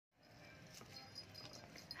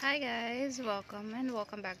Hi guys,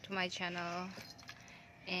 welcome back to my channel.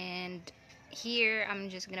 And here I'm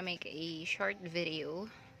just gonna make a short video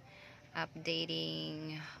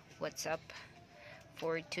updating what's up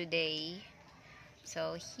for today.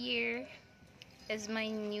 So here is my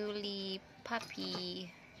newly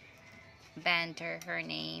puppy Banter, her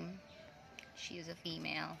name. She's a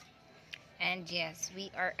female. And yes, we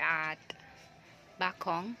are at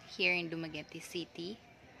BACONG here in Dumaguete City.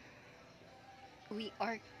 We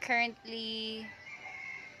are currently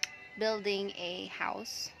building a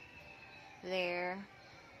house there,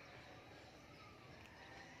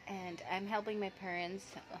 and I'm helping my parents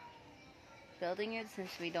building it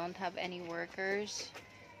since we don't have any workers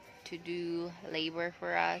to do labor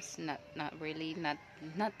for us. Not really, not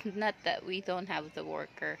that we don't have the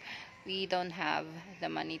worker, we don't have the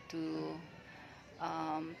money to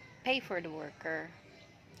pay for the worker,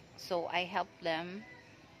 so I help them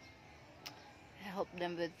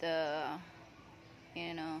with the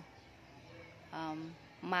you know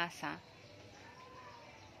masa.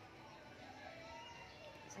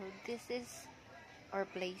 So this is our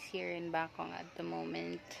place here in Bacong at the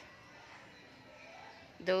moment.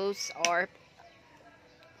 Those are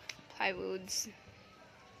plywoods.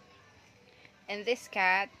 And this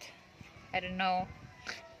cat, I don't know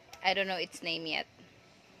its name yet.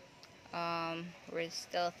 We're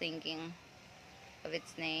still thinking of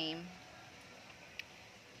its name.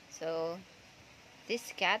 So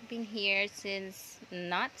this cat been here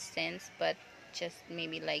but just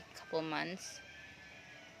maybe like couple months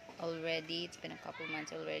already. It's been a couple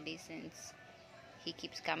months already since he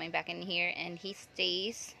keeps coming back in here, and he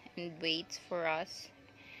stays and waits for us.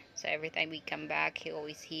 So every time we come back, he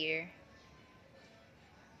always here.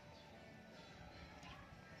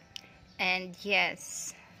 And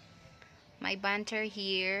yes, my Banter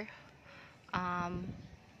here,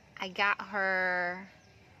 I got her,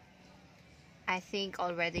 I think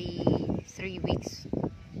already 3 weeks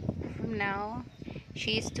from now.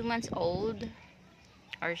 She's 2 months old,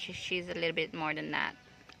 or she's a little bit more than that.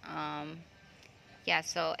 Yeah,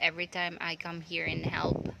 so every time I come here and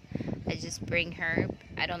help, I just bring her.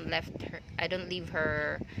 I don't leave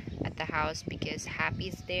her at the house because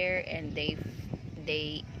Happy's there, and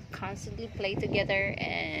they constantly play together,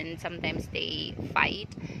 and sometimes they fight.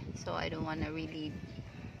 So I don't want to really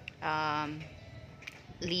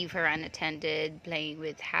leave her unattended playing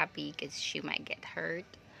with Happy because she might get hurt.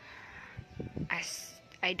 As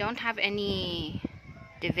I don't have any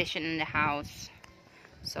division in the house,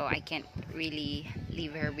 so I can't really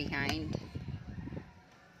leave her behind.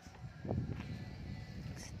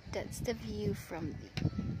 That's the view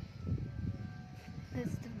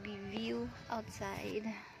view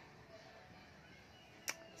outside.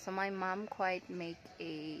 So my mom quite make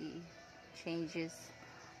a changes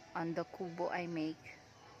on the kubo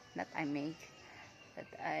that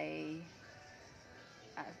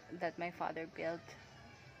that my father built.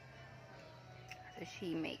 So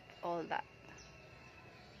she make all that.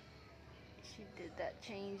 She did that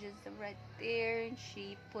changes right there, and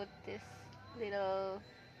she put this little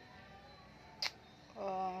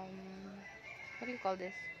what do you call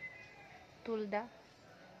this? Tulda.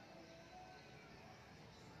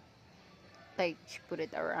 Like she put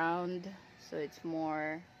it around so it's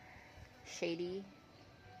more shady.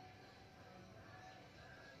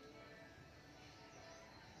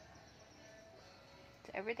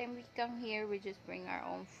 So every time we come here, we just bring our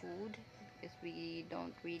own food because we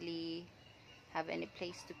don't really have any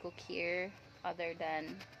place to cook here other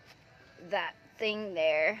than that thing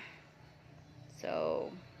there.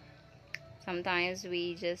 So sometimes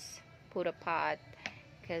we just put a pot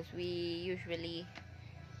because we usually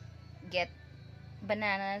get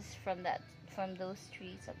bananas from those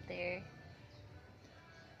trees up there.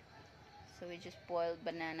 So we just boil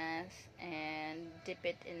bananas and dip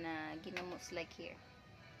it in a ginamos like here.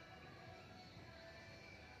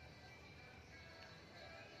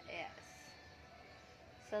 Yes.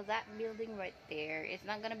 So that building right there, it's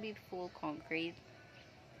not gonna be full concrete.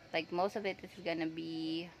 Like most of it is gonna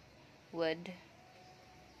be wood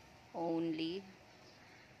only.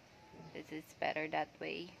 It's better that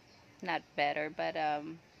way. Not better, but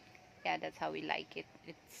yeah, that's how we like it.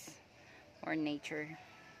 It's more nature.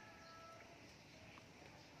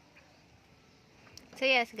 So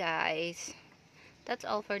yes guys, that's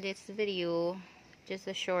all for this video. Just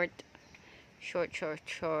a short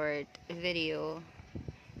video.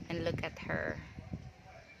 And look at her.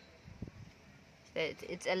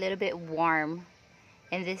 It's a little bit warm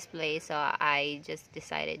in this place, so I just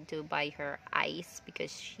decided to buy her ice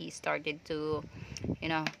because she started to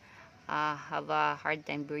have a hard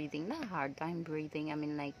time breathing. Not hard time breathing, I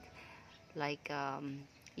mean like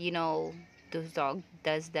you know, those dog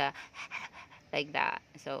does the like that.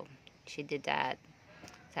 So she did that.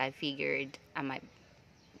 So I figured I might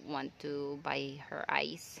want to buy her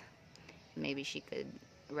ice. Maybe she could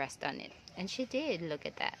rest on it. And she did. Look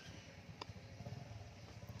at that.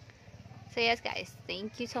 So yes guys,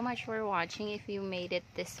 thank you so much for watching. If you made it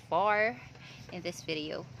this far in this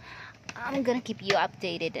video, I'm gonna keep you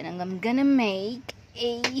updated, and I'm gonna make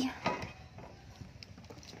a,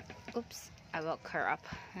 oops, I woke her up.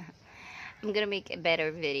 I'm gonna make a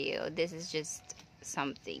better video. This is just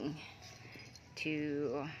something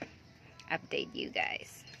to update you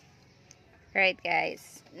guys. Alright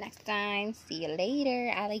guys, next time, see you later,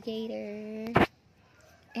 alligator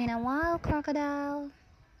and a wild crocodile.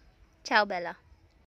 Ciao Bella.